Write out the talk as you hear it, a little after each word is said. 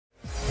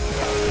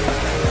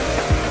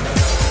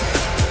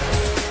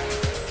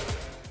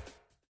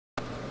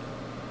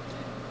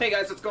Hey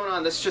guys, what's going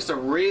on? This is just a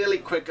really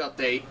quick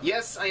update.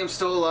 Yes, I am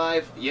still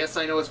alive. Yes,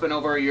 I know it's been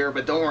over a year,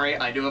 but don't worry,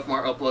 I do have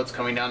more uploads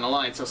coming down the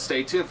line, so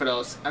stay tuned for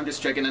those. I'm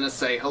just checking in to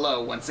say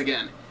hello once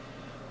again.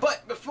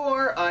 But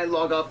before I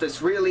log off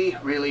this really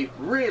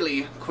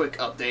quick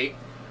update,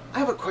 I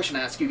have a question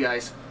to ask you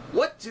guys.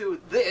 What do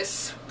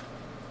this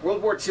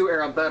World War II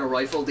era battle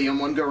rifle, the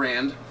M1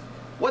 Garand,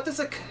 what does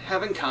it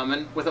have in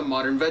common with a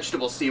modern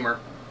vegetable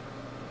steamer?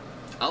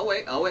 I'll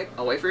wait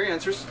for your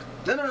answers.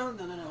 No,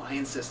 I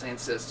insist.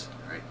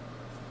 Alright.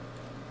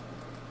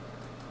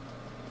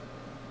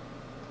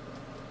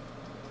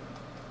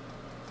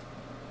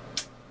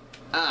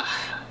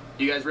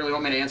 You guys really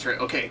want me to answer it?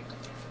 Okay.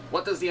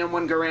 What does the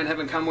M1 Garand have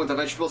in common with a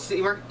vegetable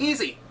steamer?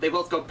 Easy! They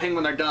both go ping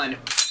when they're done.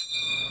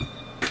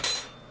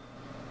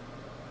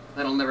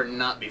 That'll never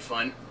not be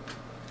fun.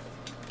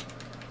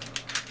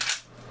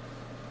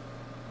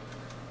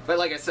 But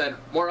like I said,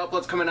 more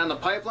uploads coming down the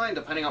pipeline,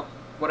 depending on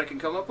what I can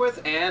come up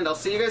with, and I'll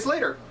see you guys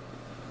later.